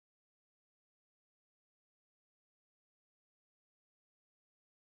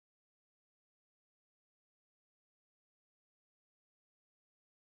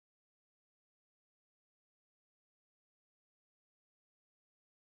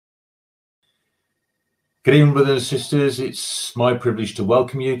Good evening, brothers and sisters. It's my privilege to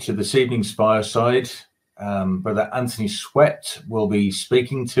welcome you to this evening's fireside. Brother Anthony Sweat will be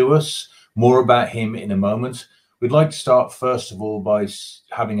speaking to us. More about him in a moment. We'd like to start first of all by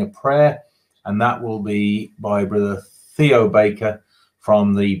having a prayer, and that will be by Brother Theo Baker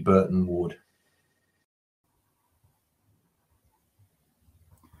from the Burton Ward.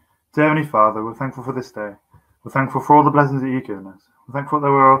 Dear Heavenly Father, we're thankful for this day. We're thankful for all the blessings that you've given us. We're thankful that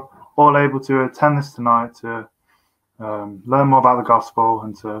we're all able to attend this tonight to learn more about the gospel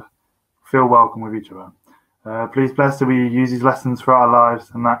and to feel welcome with each other. Please bless that we use these lessons for our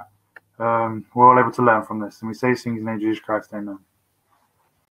lives and that we're all able to learn from this. And we say these things in the name of Jesus Christ. Amen.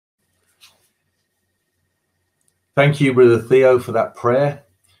 Thank you, Brother Theo, for that prayer.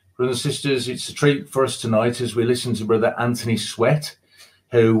 Brothers and sisters, it's a treat for us tonight as we listen to Brother Anthony Sweat,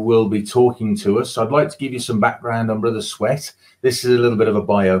 who will be talking to us. I'd like to give you some background on Brother Sweat. This is a little bit of a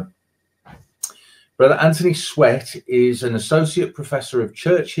bio. Brother Anthony Sweat is an associate professor of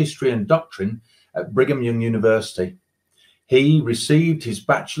church history and doctrine at Brigham Young University. He received his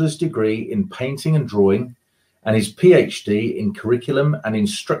bachelor's degree in painting and drawing and his PhD in curriculum and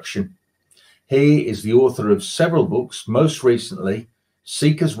instruction. He is the author of several books, most recently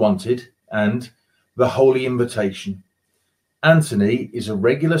Seekers Wanted and The Holy Invitation. Anthony is a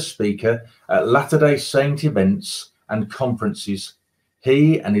regular speaker at Latter-day Saint events and conferences.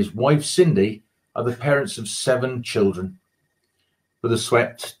 He and his wife Cindy are the parents of 7 children. Brother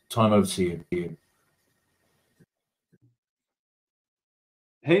Sweat, time over to you.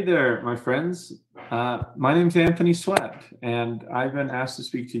 Hey there, my friends. My name's Anthony Sweat, and I've been asked to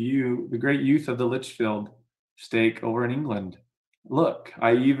speak to you, the great youth of the Litchfield stake over in England. Look,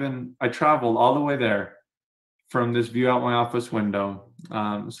 I traveled all the way there from this view out my office window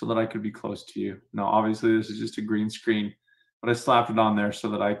so that I could be close to you. Now, obviously, this is just a green screen, but I slapped it on there so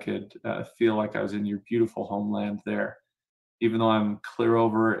that I could feel like I was in your beautiful homeland there, even though I'm clear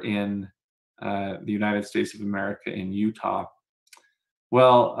over in the United States of America in Utah.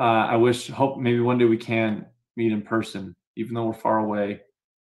 Well, hope maybe one day we can meet in person, even though we're far away.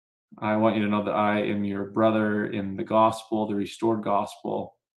 I want you to know that I am your brother in the gospel, the restored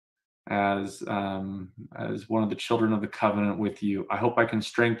gospel, as one of the children of the covenant with you. I hope I can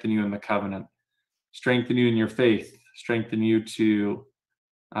strengthen you in the covenant, strengthen you in your faith, strengthen you to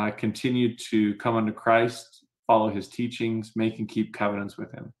continue to come unto Christ, follow his teachings, make and keep covenants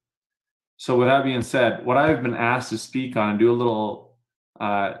with him. So with that being said, what I've been asked to speak on and do a little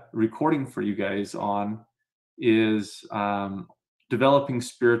recording for you guys on is developing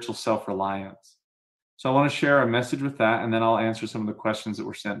spiritual self-reliance. So I want to share a message with that, and then I'll answer some of the questions that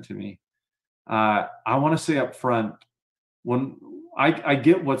were sent to me. I want to say up front, when I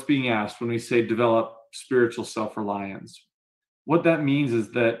get what's being asked when we say develop spiritual self-reliance. What that means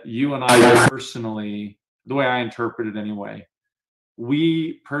is that you and I personally, the way I interpret it anyway,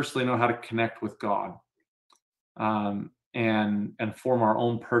 we personally know how to connect with God and form our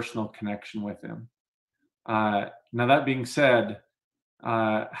own personal connection with him. Now, that being said,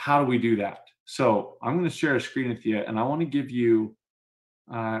 how do we do that? So I'm going to share a screen with you, and I want to give you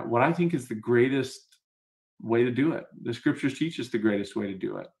what I think is the greatest way to do it. The scriptures teach us the greatest way to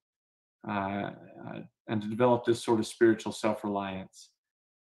do it, and to develop this sort of spiritual self-reliance.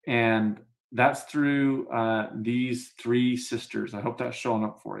 And that's through these 3 sisters. I hope that's showing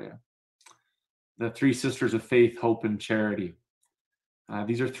up for you. The 3 sisters of faith, hope, and charity.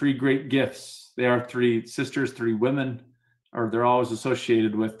 These are 3 great gifts. They are 3 sisters, 3 women, or they're always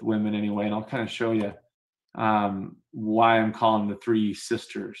associated with women anyway. And I'll kind of show you why I'm calling the 3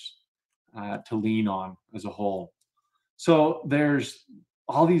 sisters to lean on as a whole. So there's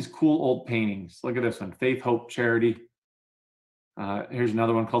all these cool old paintings. Look at this one, Faith, Hope, Charity. Here's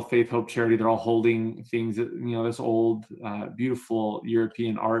another one called Faith, Hope, Charity. They're all holding things that, this old, beautiful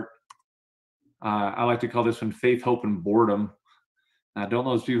European art. I like to call this one Faith, Hope, and Boredom. Don't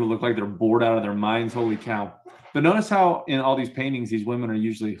those people look like they're bored out of their minds? Holy cow. But notice how in all these paintings, these women are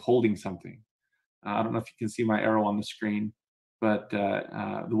usually holding something. I don't know if you can see my arrow on the screen, but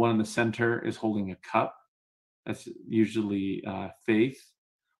the one in the center is holding a cup. That's usually faith.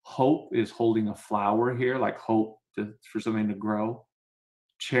 Hope is holding a flower here, like hope for something to grow.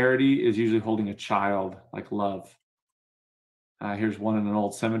 Charity is usually holding a child, like love. Here's one in an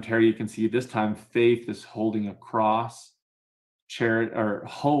old cemetery. You can see this time faith is holding a cross.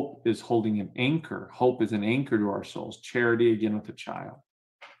 Hope is holding an anchor. Hope is an anchor to our souls. Charity, again, with a child.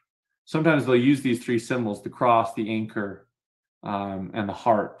 Sometimes they'll use these 3 symbols, the cross, the anchor, and the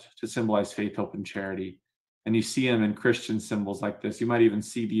heart, to symbolize faith, hope, and charity. And you see them in Christian symbols like this. You might even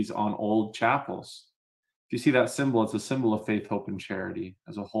see these on old chapels. If you see that symbol, it's a symbol of faith, hope, and charity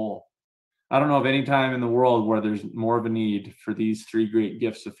as a whole. I don't know of any time in the world where there's more of a need for these three great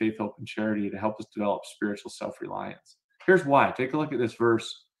gifts of faith, hope, and charity to help us develop spiritual self-reliance. Here's why. Take a look at this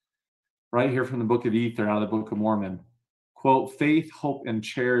verse right here from the book of Ether, out of the Book of Mormon. Quote, faith, hope, and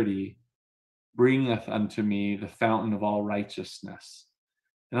charity bringeth unto me the fountain of all righteousness.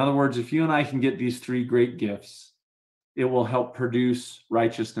 In other words, if you and I can get these three great gifts, it will help produce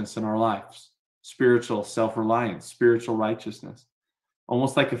righteousness in our lives. Spiritual self-reliance, spiritual righteousness.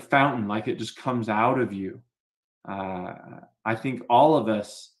 Almost like a fountain, like it just comes out of you. I think all of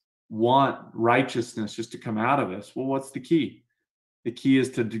us want righteousness just to come out of us. Well, what's the key? The key is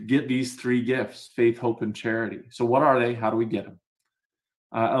to get these three gifts, faith, hope, and charity. So what are they? How do we get them?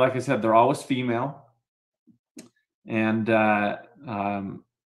 Like I said, they're always female. And that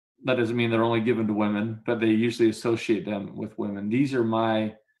doesn't mean they're only given to women, but they usually associate them with women. These are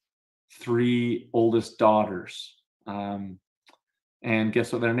my three oldest daughters. And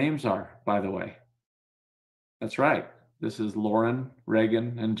guess what their names are, by the way? That's right. This is Lauren,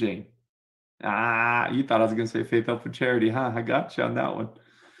 Reagan, and Jane. You thought I was going to say faith, hope, and charity, huh? I got you on that one.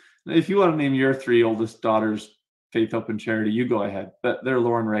 If you want to name your three oldest daughters faith, hope, and charity, you go ahead. But they're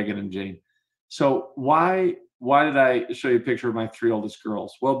Lauren, Reagan, and Jane. So why did I show you a picture of my three oldest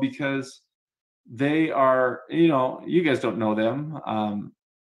girls? Well, because they are, you guys don't know them,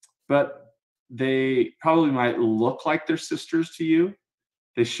 but they probably might look like they're sisters to you.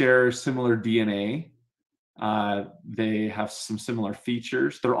 They share similar DNA. They have some similar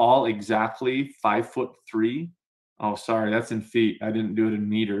features. They're all exactly 5'3". Oh, sorry, that's in feet. I didn't do it in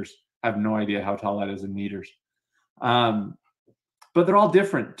meters. I have no idea how tall that is in meters. But they're all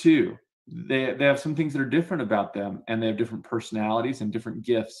different too. They have some things that are different about them, and they have different personalities and different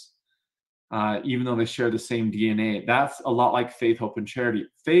gifts. Even though they share the same DNA. That's a lot like faith, hope, and charity.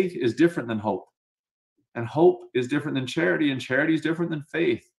 Faith is different than hope. And hope is different than charity, and charity is different than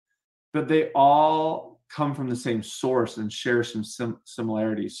faith. But they all come from the same source and share some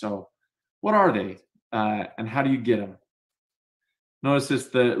similarities. So what are they? And how do you get them? Notice this,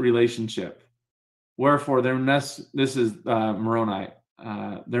 the relationship. Wherefore, this is Moroni,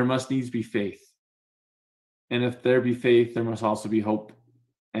 there must needs be faith. And if there be faith, there must also be hope.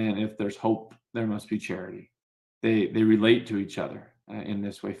 And if there's hope, there must be charity. They relate to each other in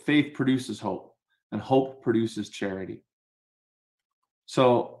this way. Faith produces hope, and hope produces charity.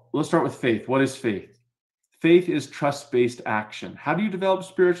 So let's start with faith. What is faith? Faith is trust-based action. How do you develop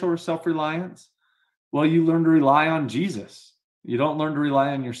spiritual self-reliance? Well, you learn to rely on Jesus. You don't learn to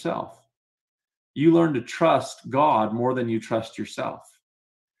rely on yourself. You learn to trust God more than you trust yourself.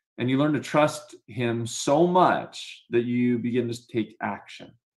 And you learn to trust him so much that you begin to take action.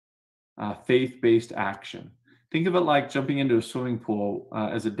 Faith-based action. Think of it like jumping into a swimming pool.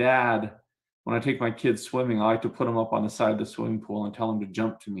 As a dad, when I take my kids swimming, I like to put them up on the side of the swimming pool and tell them to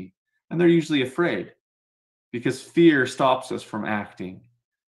jump to me. And they're usually afraid because fear stops us from acting.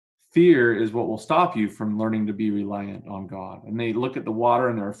 Fear is what will stop you from learning to be reliant on God. And they look at the water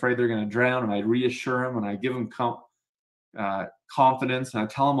and they're afraid they're going to drown, and I reassure them and I give them confidence, and I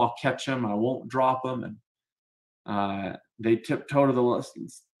tell them I'll catch them, I won't drop them. And they tiptoe to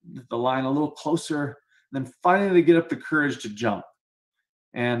the line a little closer. And then finally they get up the courage to jump.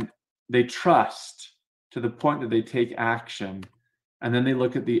 And they trust to the point that they take action. And then they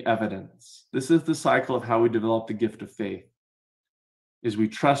look at the evidence. This is the cycle of how we develop the gift of faith. Is we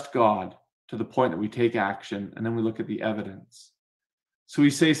trust God to the point that we take action, and then we look at the evidence. So we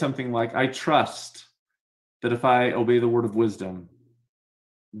say something like, I trust that if I obey the word of wisdom,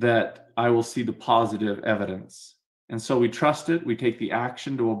 that I will see the positive evidence. And so we trust it, we take the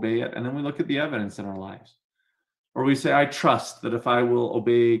action to obey it, and then we look at the evidence in our lives. Or we say, I trust that if I will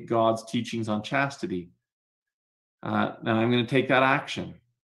obey God's teachings on chastity, then I'm going to take that action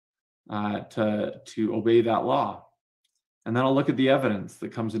to obey that law. And then I'll look at the evidence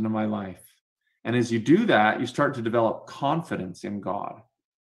that comes into my life. And as you do that, you start to develop confidence in God.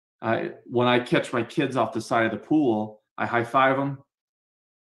 When I catch my kids off the side of the pool, I high-five them.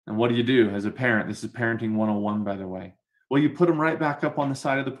 And what do you do as a parent? This is parenting 101, by the way. Well, you put them right back up on the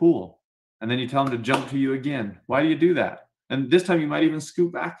side of the pool. And then you tell them to jump to you again. Why do you do that? And this time you might even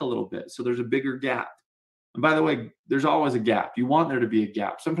scoot back a little bit, so there's a bigger gap. And by the way, there's always a gap. You want there to be a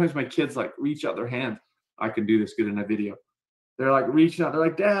gap. Sometimes my kids reach out their hand. I can do this good in a video. They're reaching out. They're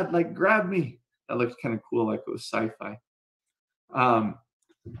like, Dad, grab me. That looks kind of cool, like it was sci-fi. But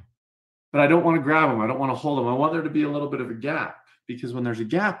I don't want to grab them. I don't want to hold them. I want there to be a little bit of a gap, because when there's a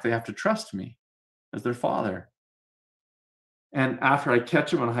gap, they have to trust me as their father. And after I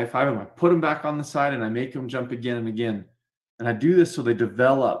catch them and high-five them, I put them back on the side and I make them jump again and again. And I do this so they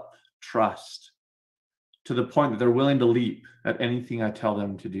develop trust. to the point that they're willing to leap at anything I tell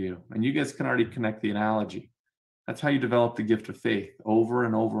them to do. And you guys can already connect the analogy. That's how you develop the gift of faith over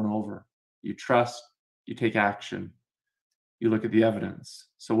and over and over. You trust, you take action, you look at the evidence.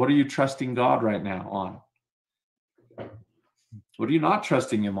 So what are you trusting God right now on? What are you not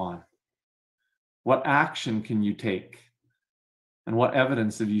trusting him on? What action can you take? And what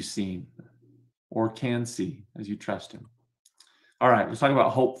evidence have you seen or can see as you trust him? All right, let's talk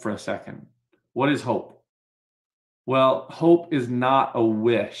about hope for a second. What is hope? Well, hope is not a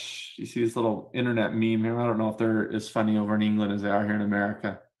wish. You see this little internet meme here. I don't know if they're as funny over in England as they are here in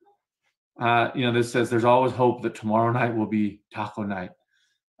America. This says there's always hope that tomorrow night will be taco night.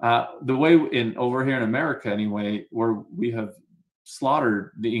 The way over here in America, anyway, where we have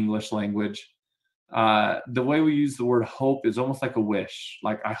slaughtered the English language, the way we use the word hope is almost like a wish.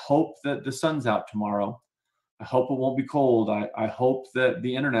 Like, I hope that the sun's out tomorrow. I hope it won't be cold. I hope that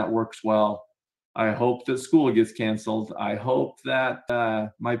the internet works well. I hope that school gets canceled. I hope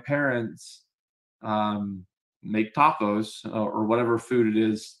that my parents make tacos or whatever food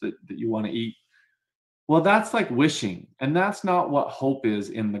it is that you want to eat. Well, that's like wishing. And that's not what hope is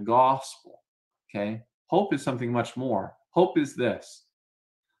in the gospel. Okay? Hope is something much more. Hope is this.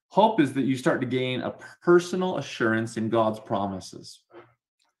 Hope is that you start to gain a personal assurance in God's promises.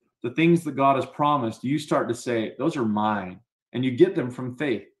 The things that God has promised, you start to say, those are mine. And you get them from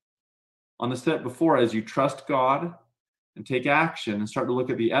faith. On the step before, as you trust God and take action and start to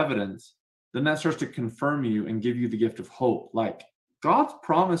look at the evidence, then that starts to confirm you and give you the gift of hope. Like, God's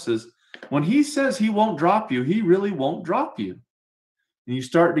promises, when he says he won't drop you, he really won't drop you. And you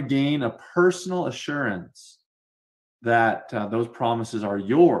start to gain a personal assurance that those promises are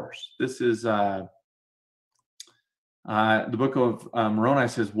yours. This is the book of Moroni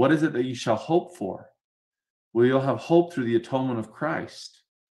says, what is it that you shall hope for? Well, you'll have hope through the atonement of Christ.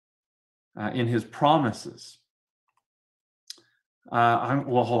 In his promises.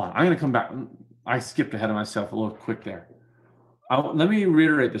 Hold on. I'm going to come back. I skipped ahead of myself a little quick there. Let me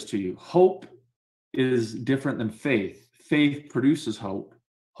reiterate this to you. Hope is different than faith. Faith produces hope.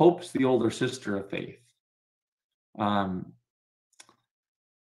 Hope's the older sister of faith.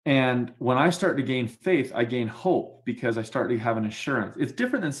 And when I start to gain faith, I gain hope because I start to have an assurance. It's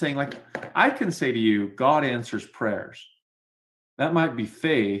different than saying, like, I can say to you, God answers prayers. That might be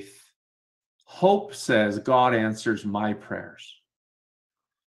faith. Hope says God answers my prayers.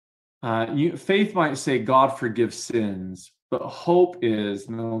 Faith might say God forgives sins, but hope is,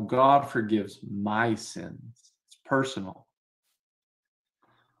 no, God forgives my sins. It's personal.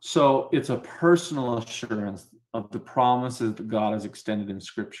 So it's a personal assurance of the promises that God has extended in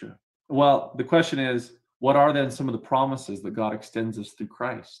Scripture. Well, the question is, what are then some of the promises that God extends us through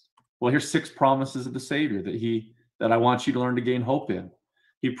Christ? Well, here's 6 promises of the Savior that I want you to learn to gain hope in.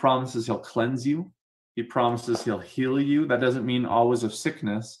 He promises he'll cleanse you. He promises he'll heal you. That doesn't mean always of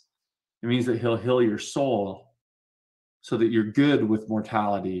sickness. It means that he'll heal your soul so that you're good with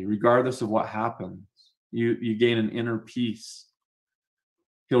mortality, regardless of what happens. You gain an inner peace.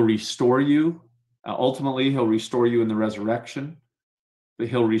 He'll restore you. Ultimately, he'll restore you in the resurrection. But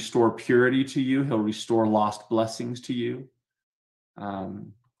he'll restore purity to you. He'll restore lost blessings to you.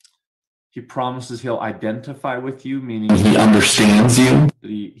 He promises he'll identify with you, meaning he understands you.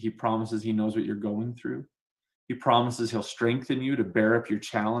 He promises he knows what you're going through. He promises he'll strengthen you to bear up your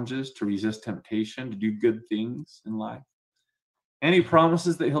challenges, to resist temptation, to do good things in life. And he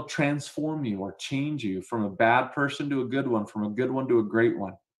promises that he'll transform you or change you from a bad person to a good one, from a good one to a great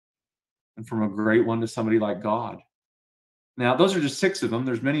one, and from a great one to somebody like God. Now, those are just 6 of them.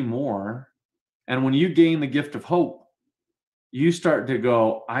 There's many more. And when you gain the gift of hope, you start to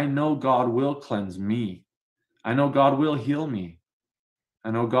go, I know God will cleanse me. I know God will heal me.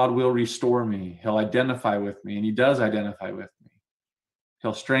 I know God will restore me. He'll identify with me, and he does identify with me.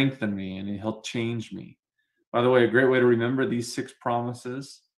 He'll strengthen me, and he'll change me. By the way, a great way to remember these 6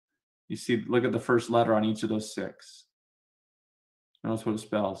 promises, you see, look at the first letter on each of those 6. Notice what it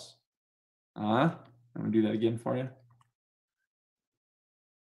spells. I'm going to do that again for you.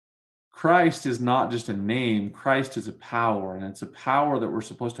 Christ is not just a name. Christ is a power, and it's a power that we're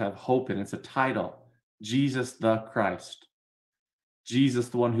supposed to have hope in. It's a title. Jesus the Christ. Jesus,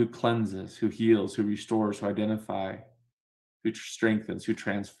 the one who cleanses, who heals, who restores, who identifies, who strengthens, who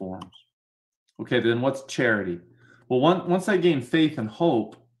transforms. Okay, then what's charity? Well, once I gain faith and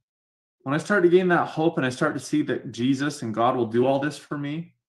hope, when I start to gain that hope and I start to see that Jesus and God will do all this for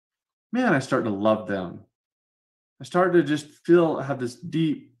me, man, I start to love them. I start to just have this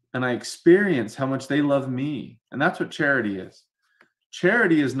deep, and I experience how much they love me. And that's what charity is.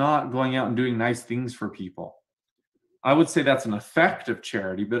 Charity is not going out and doing nice things for people. I would say that's an effect of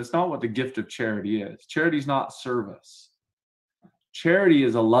charity, but it's not what the gift of charity is. Charity is not service. Charity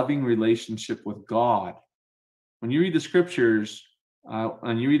is a loving relationship with God. When you read the scriptures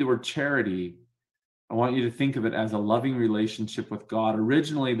and you read the word charity, I want you to think of it as a loving relationship with God.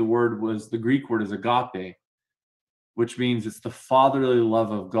 Originally, the Greek word is agape, which means it's the fatherly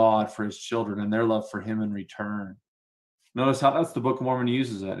love of God for his children and their love for him in return. Notice how that's the Book of Mormon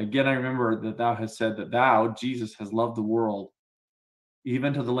uses it. Again, I remember that thou hast said that thou, Jesus, has loved the world,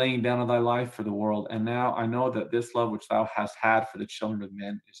 even to the laying down of thy life for the world. And now I know that this love which thou hast had for the children of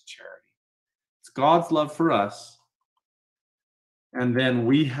men is charity. It's God's love for us. And then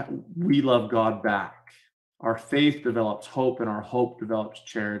we love God back. Our faith develops hope, and our hope develops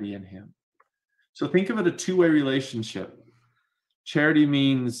charity in him. So think of it a two-way relationship. Charity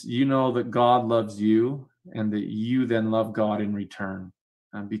means you know that God loves you and that you then love God in return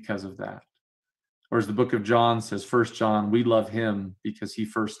because of that. Or as the book of John says, 1 John, we love him because he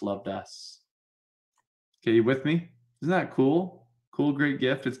first loved us. Okay, you with me? Isn't that cool? Cool, great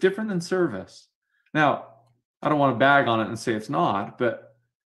gift. It's different than service. Now, I don't want to bag on it and say it's not, but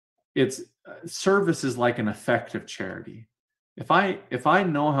service is like an effect of charity. If I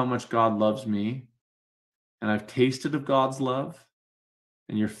know how much God loves me and I've tasted of God's love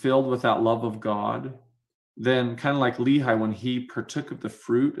and you're filled with that love of God, then kind of like Lehi, when he partook of the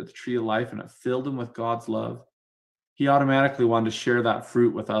fruit of the tree of life and it filled him with God's love, he automatically wanted to share that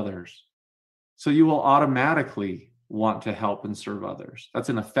fruit with others. So you will automatically want to help and serve others. That's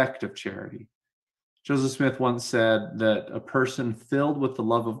an effect of charity. Joseph Smith once said that a person filled with the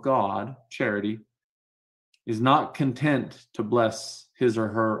love of God, charity, is not content to bless his or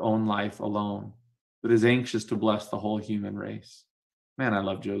her own life alone, but is anxious to bless the whole human race. Man, I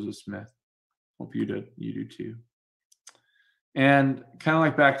love Joseph Smith. Hope you do too. And kind of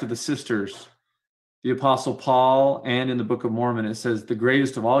like back to the sisters, the Apostle Paul and in the Book of Mormon, it says the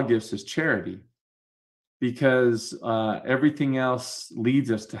greatest of all gifts is charity, because everything else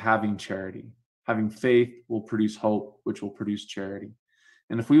leads us to having charity. Having faith will produce hope, which will produce charity.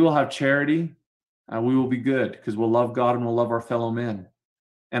 And if we will have charity, we will be good because we'll love God and we'll love our fellow men.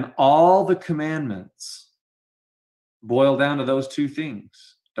 And all the commandments boil down to those two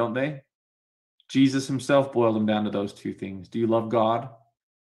things, don't they? Jesus himself boiled them down to those two things. Do you love God?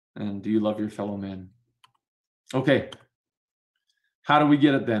 And do you love your fellow men? Okay. How do we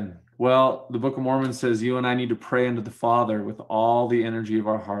get it then? Well, the Book of Mormon says you and I need to pray unto the Father with all the energy of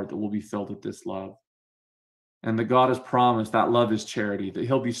our heart that will be filled with this love. And that God has promised that love is charity, that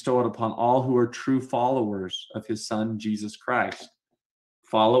he'll bestow it upon all who are true followers of his Son, Jesus Christ.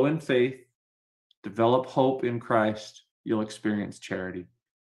 Follow in faith, develop hope in Christ, you'll experience charity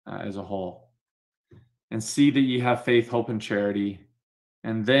as a whole. And see that you have faith, hope, and charity,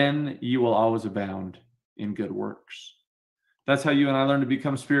 and then you will always abound in good works. That's how you and I learn to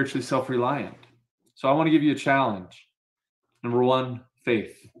become spiritually self-reliant. So I want to give you a challenge. Number one,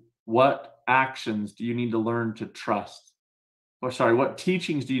 faith. What actions do you need to learn to trust? What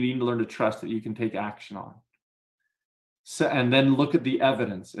teachings do you need to learn to trust that you can take action on? So, and then look at the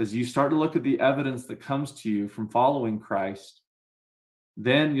evidence. As you start to look at the evidence that comes to you from following Christ,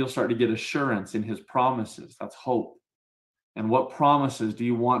 then you'll start to get assurance in his promises. That's hope. And what promises do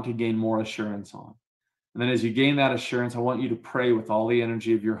you want to gain more assurance on? And then as you gain that assurance, I want you to pray with all the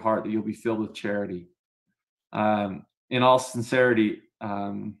energy of your heart that you'll be filled with charity. In all sincerity,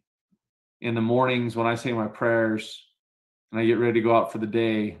 in the mornings when I say my prayers and I get ready to go out for the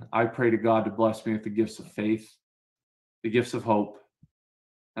day, I pray to God to bless me with the gifts of faith, the gifts of hope,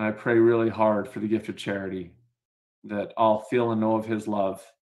 and I pray really hard for the gift of charity, that I'll feel and know of his love,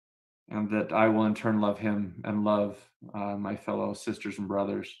 and that I will in turn love him and love my fellow sisters and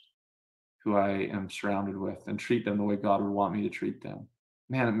brothers who I am surrounded with, and treat them the way God would want me to treat them.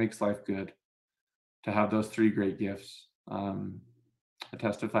 Man, it makes life good to have those three great gifts. I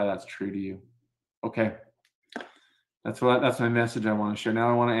testify that's true to you. Okay. That's my message I want to share.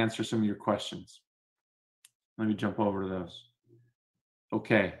 Now I want to answer some of your questions. Let me jump over to those.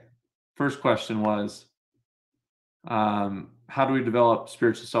 Okay. First question was, how do we develop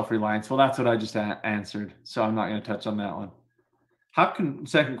spiritual self-reliance? Well, that's what I just answered, so I'm not going to touch on that one.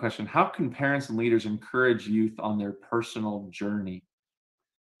 Second question, how can parents and leaders encourage youth on their personal journey?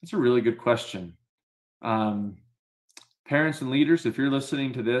 That's a really good question. Parents and leaders, if you're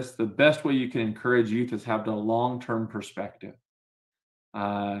listening to this, the best way you can encourage youth is have a long-term perspective.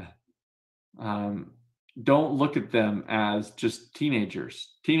 Don't look at them as just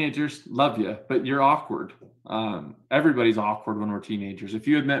teenagers. Teenagers love you, but you're awkward. Everybody's awkward when we're teenagers. If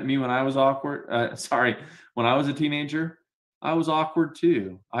you had met me when I was when I was a teenager, I was awkward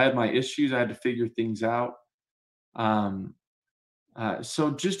too. I had my issues. I had to figure things out.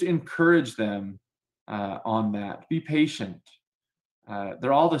 So just encourage them on that. Be patient.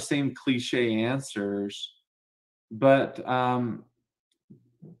 They're all the same cliche answers, but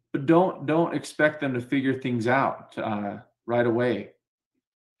don't expect them to figure things out right away.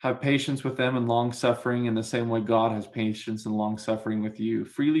 Have patience with them and long suffering in the same way God has patience and long suffering with you.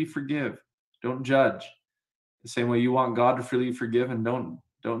 Freely forgive. Don't judge. The same way you want God to freely forgive, and don't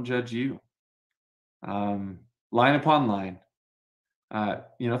judge you. Line upon line.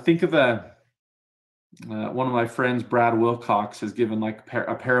 Think of one of my friends, Brad Wilcox, has given like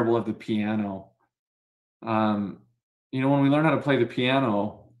a parable of the piano. When we learn how to play the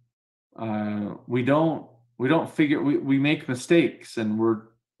piano, we make mistakes, and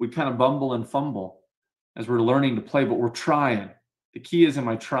we kind of bumble and fumble as we're learning to play, but we're trying. The key is, am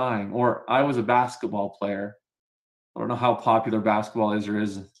I trying? Or I was a basketball player. I don't know how popular basketball is or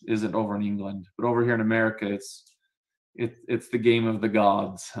isn't over in England, but over here in America, it's the game of the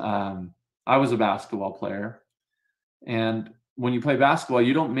gods. I was a basketball player, and when you play basketball,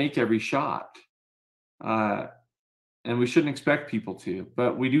 you don't make every shot, and we shouldn't expect people to,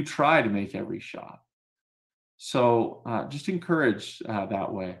 but we do try to make every shot. So just encourage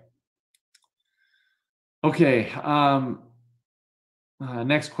that way. Okay.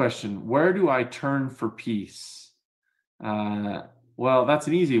 Next question. Where do I turn for peace? Well, that's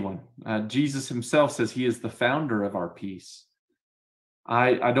an easy one. Jesus himself says he is the founder of our peace.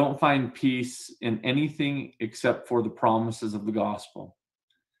 I don't find peace in anything except for the promises of the gospel.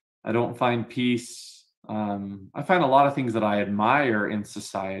 I don't find peace. I find a lot of things that I admire in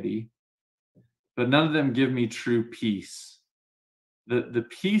society, but none of them give me true peace. The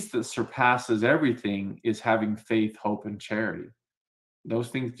peace that surpasses everything is having faith, hope, and charity. Those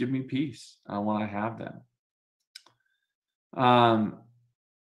things give me peace when I have them. How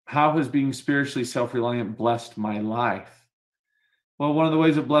has being spiritually self-reliant blessed my life? Well, one of the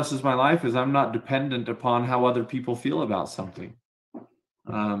ways it blesses my life is I'm not dependent upon how other people feel about something.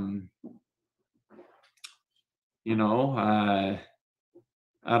 I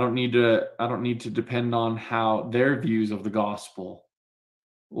don't need to depend on how their views of the gospel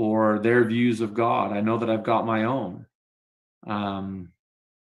or their views of God. I know that I've got my own. I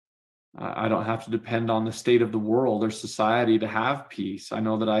don't have to depend on the state of the world or society to have peace. I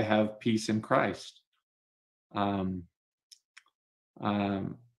know that I have peace in Christ. Well,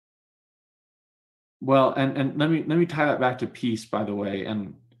 and let me tie that back to peace, by the way,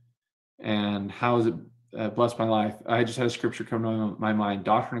 and how has it blessed my life? I just had a scripture come to my mind.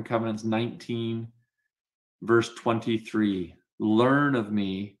 Doctrine and Covenants 19, verse 23. Learn of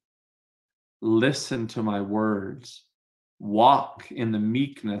me, listen to my words. Walk in the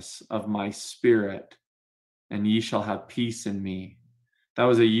meekness of my spirit, and ye shall have peace in me. That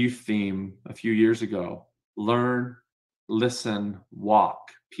was a youth theme a few years ago. Learn, listen, walk,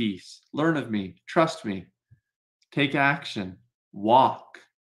 peace. Learn of me, trust me, take action, walk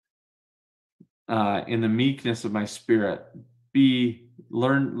in the meekness of my spirit.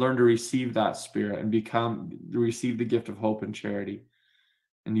 Learn to receive that spirit and receive the gift of hope and charity,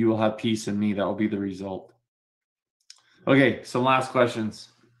 and you will have peace in me. That will be the result. Okay, some last questions.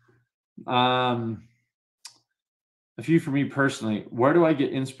 A few for me personally. Where do I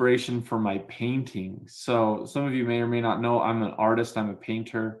get inspiration for my painting? So some of you may or may not know, I'm an artist. I'm a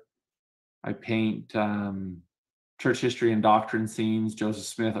painter. I paint church history and doctrine scenes, Joseph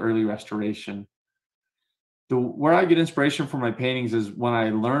Smith, early restoration. Where I get inspiration for my paintings is when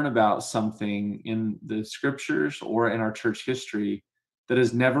I learn about something in the scriptures or in our church history that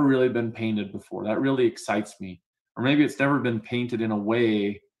has never really been painted before. That really excites me. Or maybe it's never been painted in a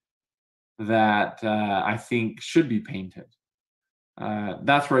way that I think should be painted.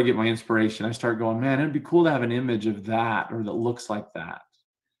 That's where I get my inspiration. I start going, man, it'd be cool to have an image of that or that looks like that.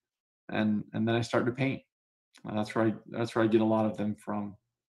 And then I start to paint. That's where I get a lot of them from.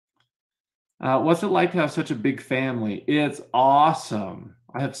 What's it like to have such a big family? It's awesome.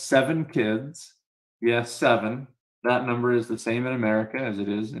 I have 7 kids. Yes, 7. That number is the same in America as it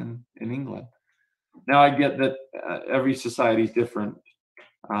is in England. Now I get that every society is different.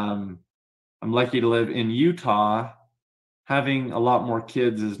 I'm lucky to live in Utah. Having a lot more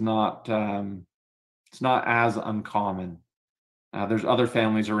kids is not it's not as uncommon. There's other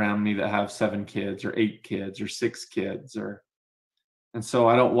families around me that have 7 kids or 8 kids or 6 kids, and so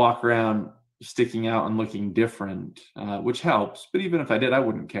I don't walk around sticking out and looking different, which helps. But even if I did, I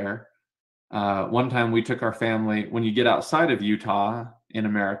wouldn't care. One time we took our family, when you get outside of Utah in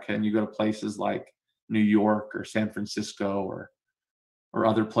America and you go to places like New York or San Francisco or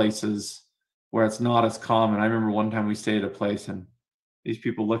other places where it's not as common. I remember one time we stayed at a place and these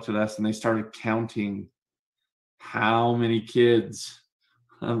people looked at us and they started counting how many kids?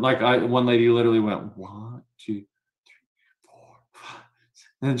 One lady literally went 1, 2, 3, 4, 5.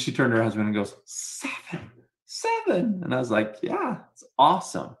 And then she turned to her husband and goes, 7. And I was like, yeah, it's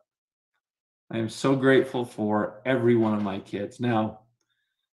awesome. I am so grateful for every one of my kids. Now,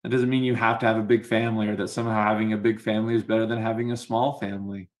 that doesn't mean you have to have a big family, or that somehow having a big family is better than having a small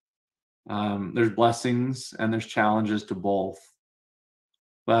family. There's blessings and there's challenges to both.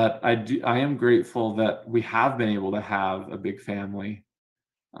 But I am grateful that we have been able to have a big family.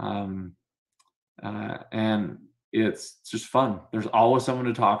 And it's just fun. There's always someone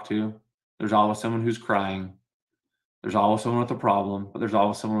to talk to. There's always someone who's crying. There's always someone with a problem, but there's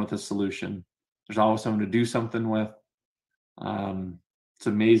always someone with a solution. There's always someone to do something with. It's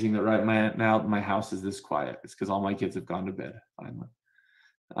amazing that right now my house is this quiet. It's because all my kids have gone to bed finally.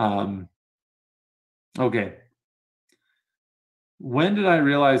 Okay. When did I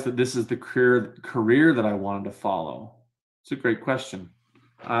realize that this is the career that I wanted to follow? It's a great question.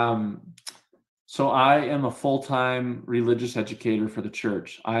 So I am a full-time religious educator for the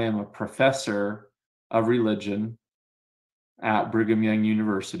church. I am a professor of religion at Brigham Young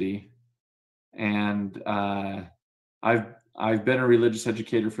University. And I've been a religious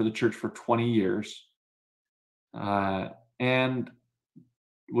educator for the church for 20 years. And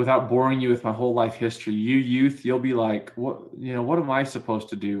without boring you with my whole life history, you youth, you'll be like, what am I supposed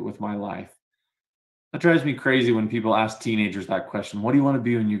to do with my life? That drives me crazy when people ask teenagers that question. What do you want to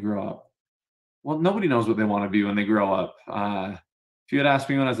be when you grow up? Well, nobody knows what they want to be when they grow up. If you had asked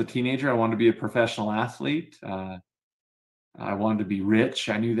me when I was a teenager, I wanted to be a professional athlete. I wanted to be rich.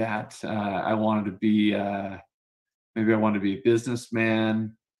 I knew that. I wanted to be, maybe I wanted to be a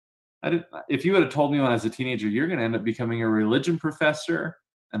businessman. If you had told me when I was a teenager, you're going to end up becoming a religion professor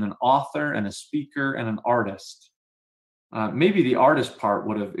and an author and a speaker and an artist. Maybe the artist part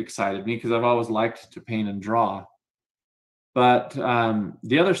would have excited me because I've always liked to paint and draw. But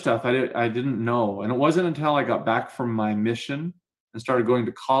the other stuff I didn't know. And it wasn't until I got back from my mission and started going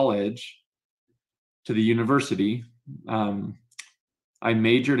to college, to the university. I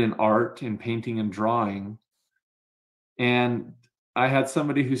majored in art, in painting and drawing. And I had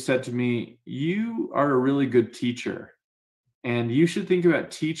somebody who said to me, you are a really good teacher, and you should think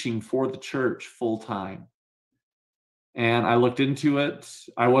about teaching for the church full time. And I looked into it.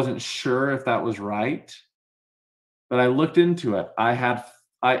 I wasn't sure if that was right, but I looked into it. I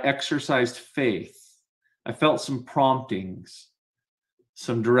exercised faith. I felt some promptings,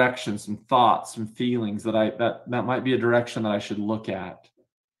 some directions, some thoughts, some feelings that might be a direction that I should look at.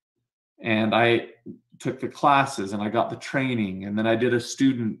 And I took the classes and I got the training, and then I did a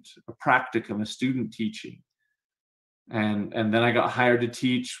practicum, a student teaching. And then I got hired to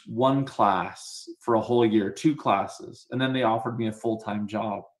teach one class for a whole year, 2 classes. And then they offered me a full-time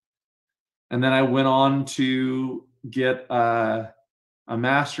job. And then I went on to get a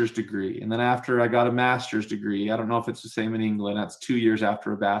master's degree. And then after I got a master's degree, I don't know if it's the same in England, that's 2 years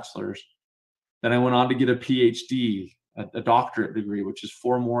after a bachelor's. Then I went on to get a PhD, a doctorate degree, which is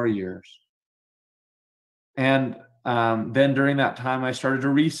 4 more years. And then during that time, I started to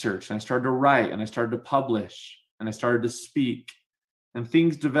research, and I started to write, and I started to publish, and I started to speak, and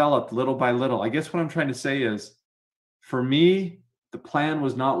things developed little by little. I guess what I'm trying to say is, for me, the plan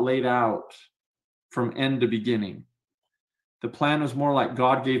was not laid out from end to beginning. The plan was more like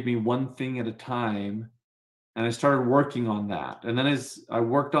God gave me one thing at a time, and I started working on that. And then as I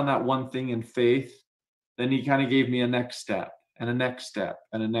worked on that one thing in faith, then he kind of gave me a next step, and a next step,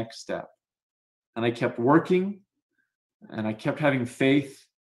 and a next step. And I kept working, and I kept having faith,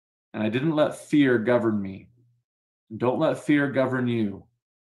 and I didn't let fear govern me. Don't let fear govern you.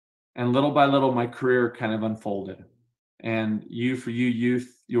 And little by little, my career kind of unfolded. And for you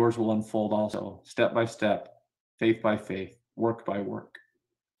youth, yours will unfold also, step by step, faith by faith, work by work.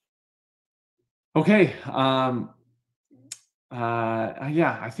 Okay. Yeah,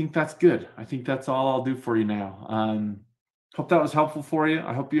 I think that's good. I think that's all I'll do for you now. Hope that was helpful for you.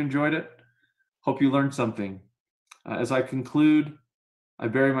 I hope you enjoyed it. Hope you learned something. As I conclude, I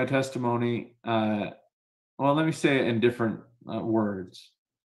bury my testimony. Well, let me say it in different words.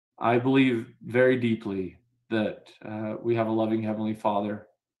 I believe very deeply that we have a loving Heavenly Father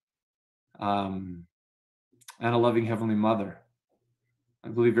and a loving Heavenly Mother. I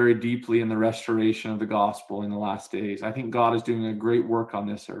believe very deeply in the restoration of the gospel in the last days. I think God is doing a great work on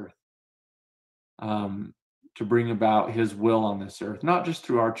this earth to bring about his will on this earth, not just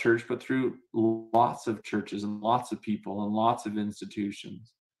through our church, but through lots of churches and lots of people and lots of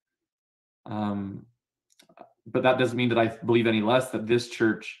institutions. But that doesn't mean that I believe any less that this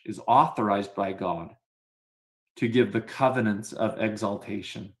church is authorized by God to give the covenants of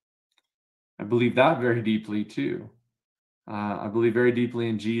exaltation. I believe that very deeply too. I believe very deeply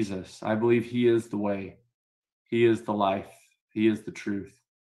in Jesus. I believe he is the way. He is the life. He is the truth.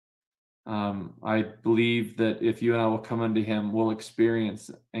 I believe that if you and I will come unto him, we'll experience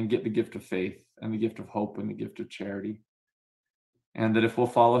and get the gift of faith and the gift of hope and the gift of charity. And that if we'll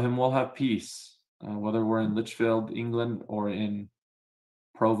follow him, we'll have peace, whether we're in Litchfield, England, or in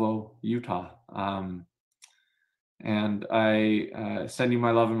Provo, Utah. And I send you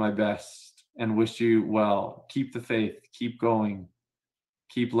my love and my best and wish you well. Keep the faith, keep going,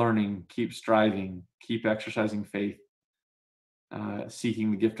 keep learning, keep striving, keep exercising faith,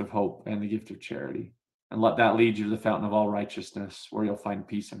 seeking the gift of hope and the gift of charity. And let that lead you to the fountain of all righteousness, where you'll find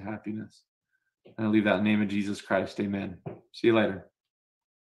peace and happiness. And I leave that in the name of Jesus Christ. Amen. See you later.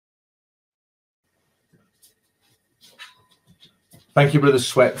 Thank you, Brother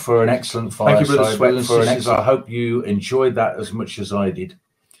Sweat, for an excellent fireside. Thank you, Brother Sweat, for an excellent. I hope you enjoyed that as much as I did.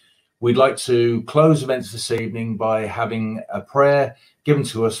 We'd like to close events this evening by having a prayer given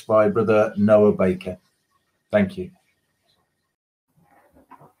to us by Brother Noah Baker. Thank you.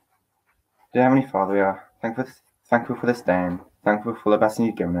 Dear Heavenly Father, we are thankful for this day and thankful for the blessing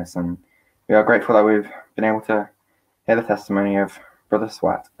you've given us, and we are grateful that we've been able to hear the testimony of Brother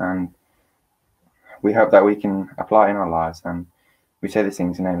Sweat, and we hope that we can apply it in our lives, and we say these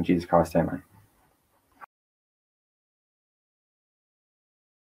things in the name of Jesus Christ. Amen.